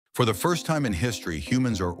For the first time in history,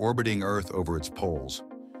 humans are orbiting Earth over its poles.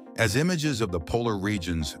 As images of the polar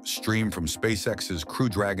regions stream from SpaceX's Crew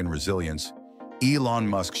Dragon Resilience, Elon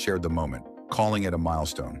Musk shared the moment, calling it a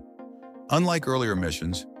milestone. Unlike earlier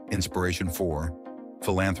missions, Inspiration 4,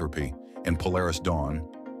 Philanthropy, and Polaris Dawn,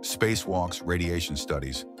 spacewalks, radiation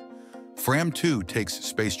studies, Fram 2 takes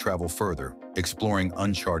space travel further, exploring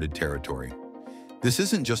uncharted territory. This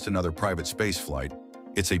isn't just another private space flight,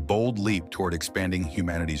 it's a bold leap toward expanding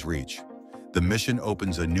humanity's reach. The mission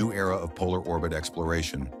opens a new era of polar orbit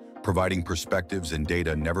exploration, providing perspectives and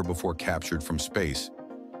data never before captured from space,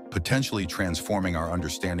 potentially transforming our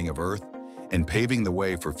understanding of Earth and paving the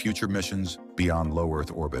way for future missions beyond low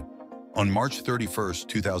Earth orbit. On March 31,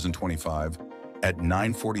 2025, at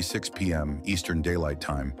 9:46 p.m. Eastern Daylight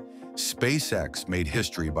Time, SpaceX made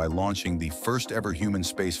history by launching the first-ever human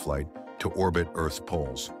spaceflight to orbit Earth's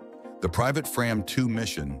poles. The private Fram 2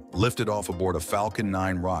 mission lifted off aboard a Falcon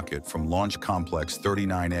 9 rocket from Launch Complex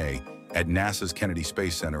 39A at NASA's Kennedy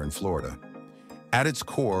Space Center in Florida. At its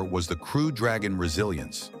core was the Crew Dragon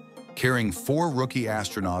Resilience, carrying 4 rookie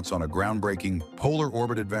astronauts on a groundbreaking polar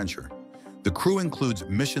orbit adventure. The crew includes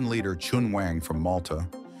mission leader Chun Wang from Malta,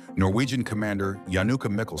 Norwegian commander Jannicke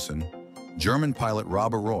Mikkelsen, German pilot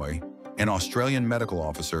Rob Roy, and Australian medical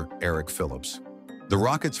officer Eric Phillips. The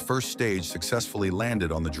rocket's first stage successfully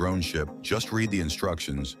landed on the drone ship, just read the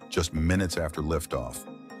instructions, just minutes after liftoff,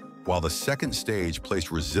 while the second stage placed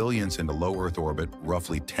Resilience into low Earth orbit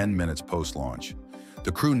roughly 10 minutes post-launch.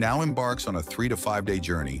 The crew now embarks on a 3 to 5 day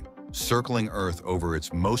journey, circling Earth over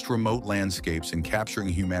its most remote landscapes and capturing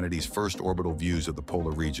humanity's first orbital views of the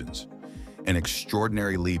polar regions. An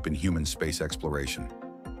extraordinary leap in human space exploration.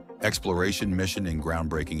 Exploration mission and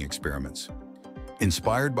groundbreaking experiments.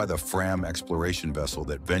 Inspired by the Fram exploration vessel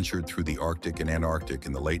that ventured through the Arctic and Antarctic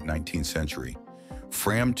in the late 19th century,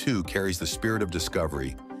 Fram 2 carries the spirit of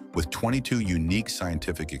discovery with 22 unique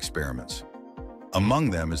scientific experiments.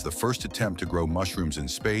 Among them is the first attempt to grow mushrooms in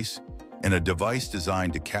space and a device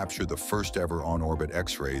designed to capture the first-ever on-orbit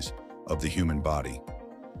X-rays of the human body.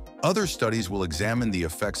 Other studies will examine the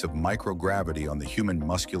effects of microgravity on the human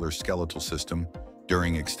muscular skeletal system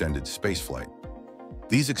during extended spaceflight.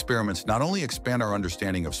 These experiments not only expand our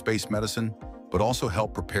understanding of space medicine, but also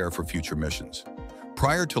help prepare for future missions.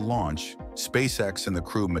 Prior to launch, SpaceX and the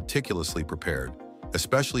crew meticulously prepared,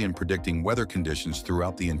 especially in predicting weather conditions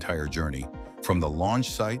throughout the entire journey, from the launch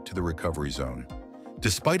site to the recovery zone.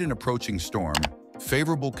 Despite an approaching storm,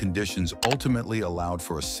 favorable conditions ultimately allowed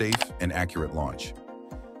for a safe and accurate launch.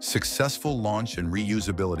 Successful launch and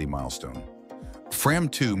reusability milestone. Fram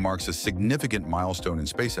 2 marks a significant milestone in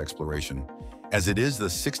space exploration, as it is the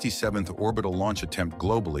 67th orbital launch attempt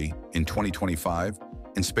globally in 2025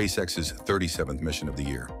 and SpaceX's 37th mission of the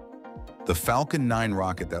year. The Falcon 9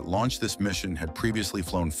 rocket that launched this mission had previously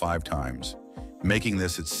flown 5 times, making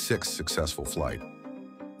this its 6th successful flight.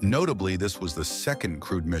 Notably, this was the second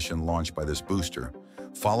crewed mission launched by this booster,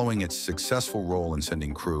 following its successful role in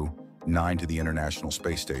sending Crew 9 to the International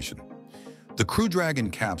Space Station. The Crew Dragon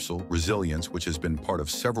capsule, Resilience, which has been part of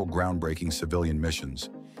several groundbreaking civilian missions,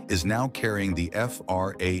 is now carrying the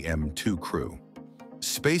FRAM-2 crew.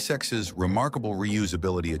 SpaceX's remarkable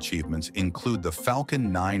reusability achievements include the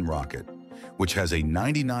Falcon 9 rocket, which has a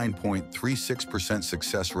 99.36%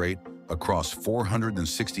 success rate across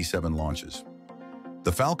 467 launches.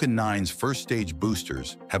 The Falcon 9's first-stage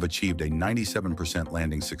boosters have achieved a 97%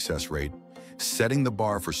 landing success rate, setting the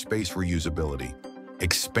bar for space reusability,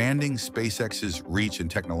 expanding SpaceX's reach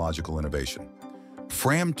and technological innovation.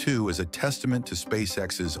 Fram 2 is a testament to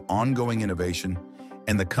SpaceX's ongoing innovation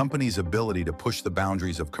and the company's ability to push the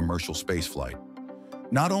boundaries of commercial spaceflight.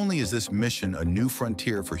 Not only is this mission a new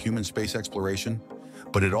frontier for human space exploration,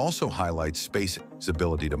 but it also highlights SpaceX's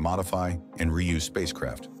ability to modify and reuse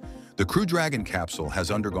spacecraft. The Crew Dragon capsule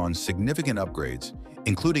has undergone significant upgrades,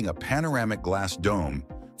 including a panoramic glass dome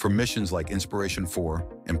for missions like Inspiration 4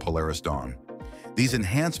 and Polaris Dawn. These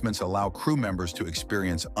enhancements allow crew members to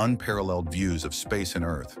experience unparalleled views of space and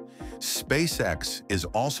Earth. SpaceX is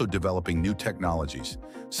also developing new technologies,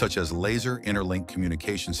 such as laser interlink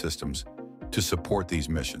communication systems, to support these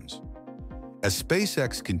missions. As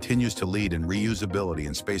SpaceX continues to lead in reusability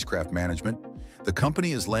and spacecraft management, the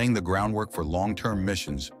company is laying the groundwork for long-term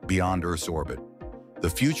missions beyond Earth's orbit, the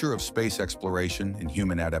future of space exploration and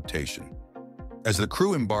human adaptation. As the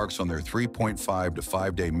crew embarks on their 3.5 to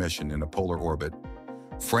 5 day mission in a polar orbit,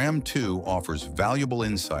 Fram 2 offers valuable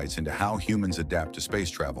insights into how humans adapt to space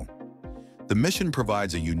travel. The mission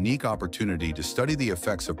provides a unique opportunity to study the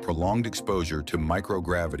effects of prolonged exposure to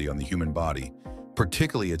microgravity on the human body,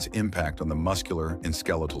 particularly its impact on the muscular and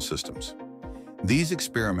skeletal systems. These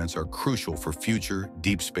experiments are crucial for future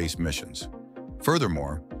deep space missions.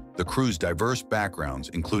 Furthermore, the crew's diverse backgrounds,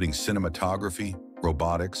 including cinematography,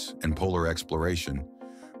 robotics, and polar exploration,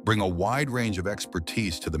 bring a wide range of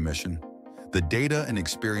expertise to the mission. The data and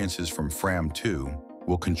experiences from FRAM-2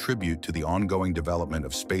 will contribute to the ongoing development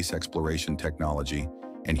of space exploration technology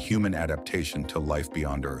and human adaptation to life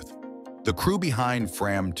beyond Earth. The crew behind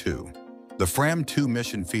FRAM-2. The FRAM-2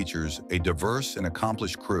 mission features a diverse and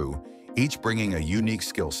accomplished crew, each bringing a unique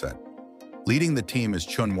skill set. Leading the team is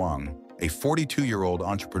Chun Wang, a 42-year-old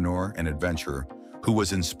entrepreneur and adventurer who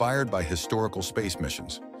was inspired by historical space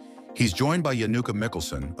missions. He's joined by Yanuka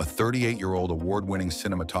Mikkelsen, a 38-year-old award-winning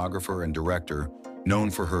cinematographer and director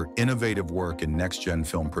known for her innovative work in next-gen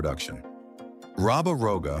film production. Raba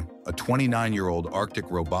Roga, a 29-year-old Arctic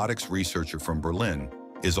robotics researcher from Berlin,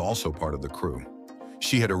 is also part of the crew.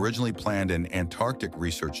 She had originally planned an Antarctic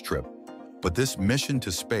research trip, but this mission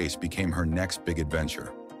to space became her next big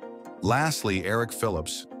adventure. Lastly, Eric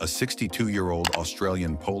Phillips, a 62-year-old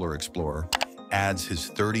Australian polar explorer, adds his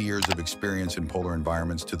 30 years of experience in polar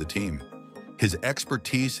environments to the team. His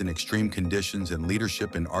expertise in extreme conditions and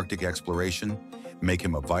leadership in Arctic exploration make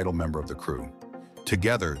him a vital member of the crew.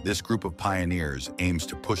 Together, this group of pioneers aims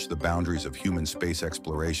to push the boundaries of human space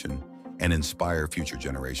exploration and inspire future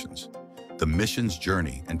generations. The mission's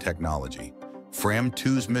journey and technology.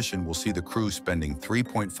 FRAM-2's mission will see the crew spending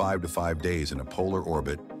 3.5 to 5 days in a polar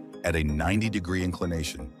orbit at a 90-degree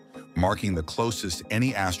inclination, marking the closest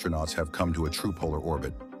any astronauts have come to a true polar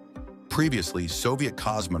orbit. Previously, Soviet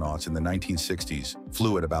cosmonauts in the 1960s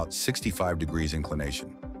flew at about 65 degrees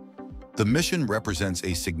inclination. The mission represents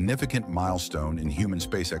a significant milestone in human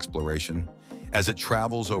space exploration as it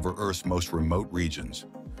travels over Earth's most remote regions.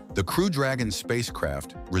 The Crew Dragon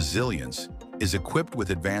spacecraft, Resilience, is equipped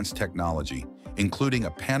with advanced technology, including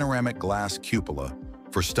a panoramic glass cupola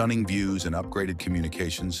for stunning views and upgraded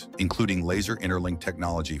communications, including laser interlink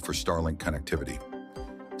technology for Starlink connectivity.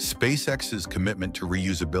 SpaceX's commitment to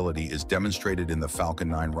reusability is demonstrated in the Falcon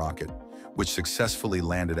 9 rocket, which successfully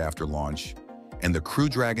landed after launch, and the Crew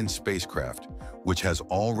Dragon spacecraft, which has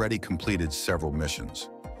already completed several missions.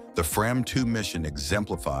 The FRAM-2 mission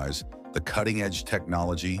exemplifies the cutting-edge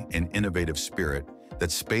technology and innovative spirit that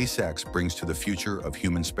SpaceX brings to the future of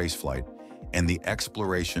human spaceflight and the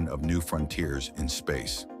exploration of new frontiers in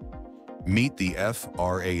space. Meet the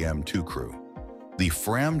FRAM-2 crew. The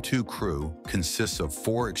FRAM-2 crew consists of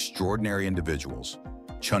 4 extraordinary individuals: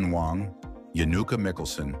 Chun Wang, Yanuka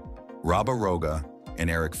Mikkelsen, Raba Roga, and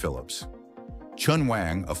Eric Phillips. Chun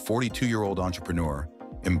Wang, a 42-year-old entrepreneur,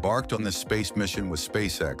 embarked on this space mission with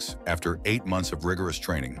SpaceX after 8 months of rigorous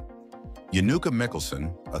training. Yanuka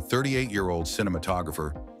Mikkelsen, a 38-year-old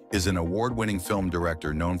cinematographer, is an award-winning film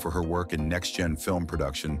director known for her work in next-gen film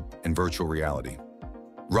production and virtual reality.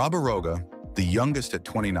 Raba Roga, the youngest at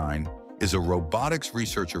 29, is a robotics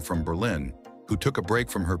researcher from Berlin who took a break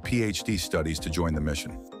from her PhD studies to join the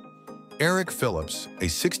mission. Eric Phillips, a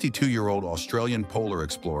 62-year-old Australian polar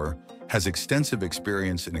explorer, has extensive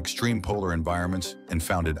experience in extreme polar environments and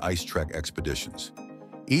founded ice trek expeditions.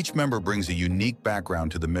 Each member brings a unique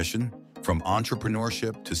background to the mission, from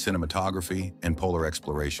entrepreneurship to cinematography and polar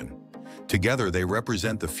exploration. Together, they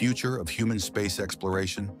represent the future of human space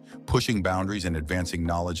exploration, pushing boundaries and advancing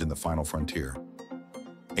knowledge in the final frontier.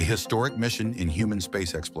 A historic mission in human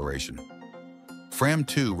space exploration.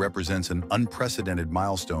 FRAM-2 represents an unprecedented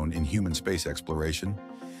milestone in human space exploration,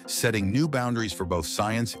 setting new boundaries for both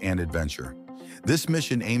science and adventure. This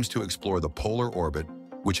mission aims to explore the polar orbit,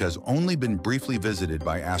 which has only been briefly visited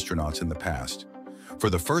by astronauts in the past. For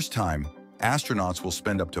the first time, astronauts will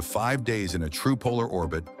spend up to 5 days in a true polar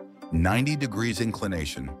orbit, 90 degrees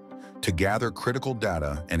inclination, to gather critical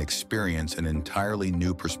data and experience an entirely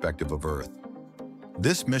new perspective of Earth.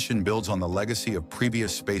 This mission builds on the legacy of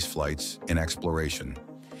previous space flights in exploration,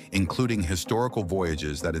 including historical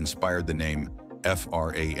voyages that inspired the name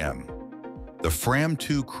FRAM. The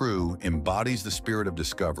FRAM-2 crew embodies the spirit of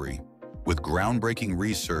discovery, with groundbreaking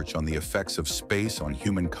research on the effects of space on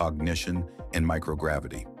human cognition and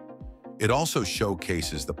microgravity. It also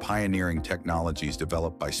showcases the pioneering technologies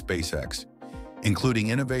developed by SpaceX, including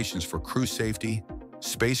innovations for crew safety,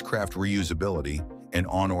 spacecraft reusability, and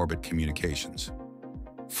on-orbit communications.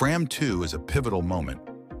 FRAM-2 is a pivotal moment,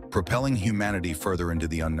 propelling humanity further into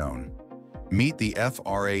the unknown. Meet the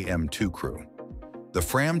FRAM-2 crew. The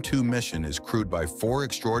FRAM-2 mission is crewed by 4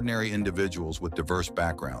 extraordinary individuals with diverse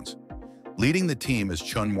backgrounds. Leading the team is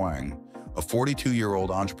Chun Wang, a 42-year-old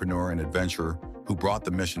entrepreneur and adventurer who brought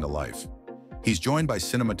the mission to life. He's joined by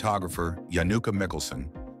cinematographer Yanuka Mikkelsen,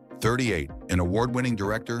 38, an award-winning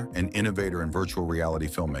director and innovator in virtual reality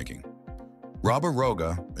filmmaking. Raba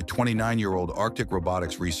Roga, a 29-year-old Arctic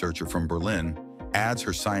robotics researcher from Berlin, adds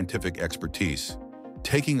her scientific expertise,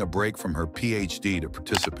 taking a break from her PhD to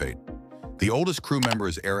participate. The oldest crew member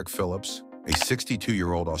is Eric Phillips, a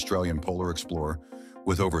 62-year-old Australian polar explorer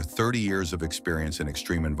with over 30 years of experience in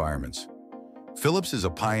extreme environments. Phillips is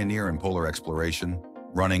a pioneer in polar exploration,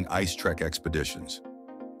 running ice trek expeditions.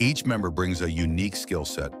 Each member brings a unique skill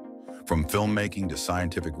set, from filmmaking to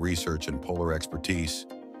scientific research and polar expertise,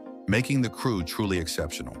 making the crew truly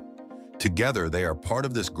exceptional. Together, they are part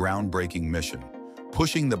of this groundbreaking mission,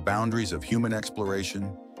 pushing the boundaries of human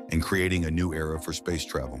exploration and creating a new era for space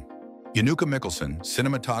travel. Januka Mikkelsen,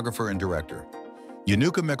 cinematographer and director.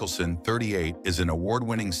 Januka Mikkelsen, 38, is an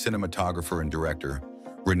award-winning cinematographer and director,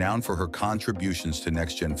 renowned for her contributions to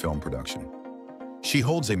next-gen film production. She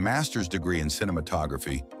holds a master's degree in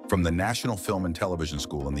cinematography from the National Film and Television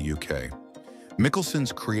School in the UK.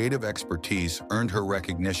 Mikkelsen's creative expertise earned her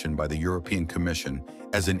recognition by the European Commission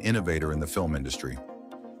as an innovator in the film industry.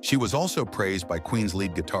 She was also praised by Queen's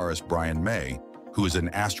lead guitarist Brian May, who is an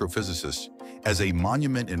astrophysicist, as a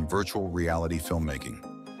monument in virtual reality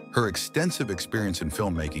filmmaking. Her extensive experience in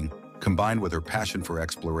filmmaking, combined with her passion for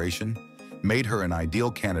exploration, made her an ideal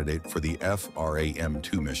candidate for the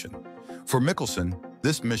FRAM-2 mission. For Mikkelsen,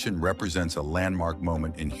 this mission represents a landmark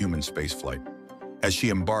moment in human spaceflight, as she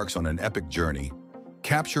embarks on an epic journey,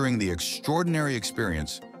 capturing the extraordinary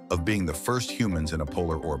experience of being the first humans in a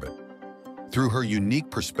polar orbit. Through her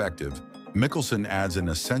unique perspective, Mikkelsen adds an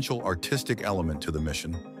essential artistic element to the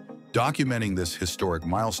mission, documenting this historic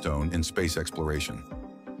milestone in space exploration.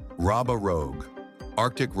 Raba Rogue,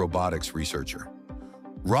 Arctic robotics researcher.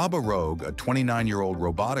 Raba Rogue, a 29-year-old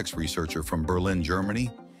robotics researcher from Berlin,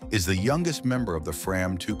 Germany, is the youngest member of the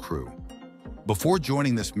FRAM-2 crew. Before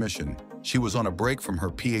joining this mission, she was on a break from her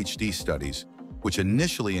PhD studies, which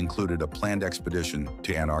initially included a planned expedition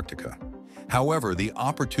to Antarctica. However, the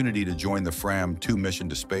opportunity to join the FRAM-2 mission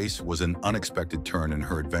to space was an unexpected turn in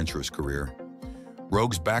her adventurous career.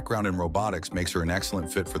 Rogue's background in robotics makes her an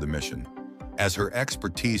excellent fit for the mission, as her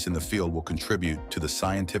expertise in the field will contribute to the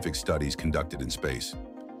scientific studies conducted in space.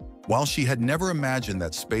 While she had never imagined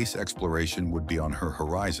that space exploration would be on her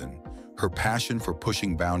horizon, her passion for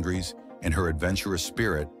pushing boundaries and her adventurous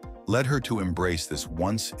spirit led her to embrace this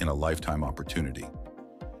once-in-a-lifetime opportunity.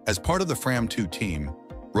 As part of the FRAM-2 team,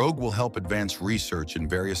 Rogue will help advance research in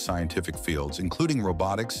various scientific fields, including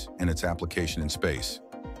robotics and its application in space.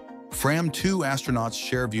 FRAM-2 astronauts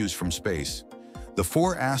share views from space. The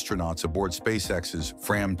 4 astronauts aboard SpaceX's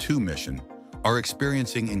FRAM-2 mission are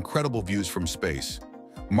experiencing incredible views from space,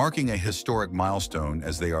 marking a historic milestone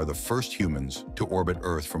as they are the first humans to orbit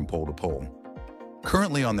Earth from pole to pole.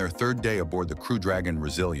 Currently on their 3rd day aboard the Crew Dragon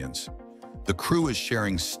Resilience, the crew is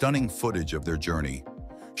sharing stunning footage of their journey,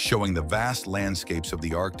 showing the vast landscapes of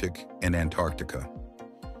the Arctic and Antarctica.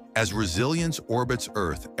 As Resilience orbits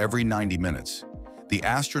Earth every 90 minutes, the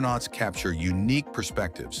astronauts capture unique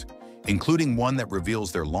perspectives, including one that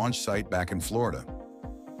reveals their launch site back in Florida.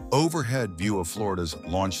 Overhead view of Florida's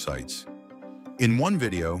launch sites. In one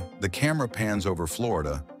video, the camera pans over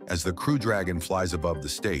Florida as the Crew Dragon flies above the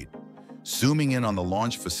state, zooming in on the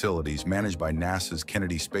launch facilities managed by NASA's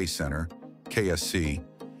Kennedy Space Center, KSC,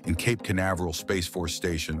 and Cape Canaveral Space Force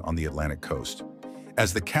Station on the Atlantic coast.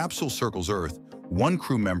 As the capsule circles Earth, one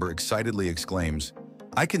crew member excitedly exclaims,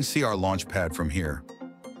 "I can see our launch pad from here."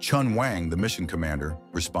 Chun Wang, the mission commander,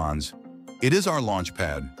 responds, "It is our launch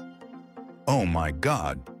pad." Oh my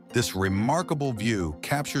God, this remarkable view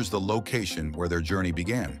captures the location where their journey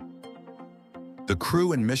began. The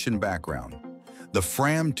crew and mission background. The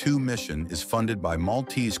FRAM-2 mission is funded by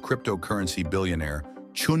Maltese cryptocurrency billionaire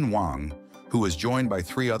Chun Wang, who is joined by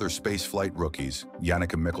 3 other spaceflight rookies,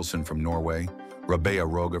 Januka Mikkelsen from Norway, Raba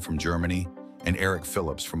Roga from Germany, and Eric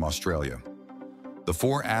Phillips from Australia. The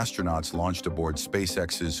 4 astronauts launched aboard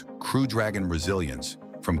SpaceX's Crew Dragon Resilience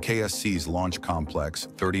from KSC's Launch Complex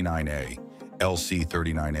 39A,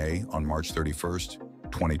 LC-39A, on March 31st,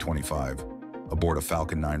 2025, aboard a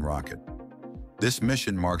Falcon 9 rocket. This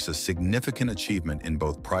mission marks a significant achievement in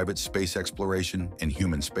both private space exploration and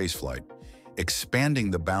human spaceflight, expanding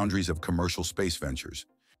the boundaries of commercial space ventures.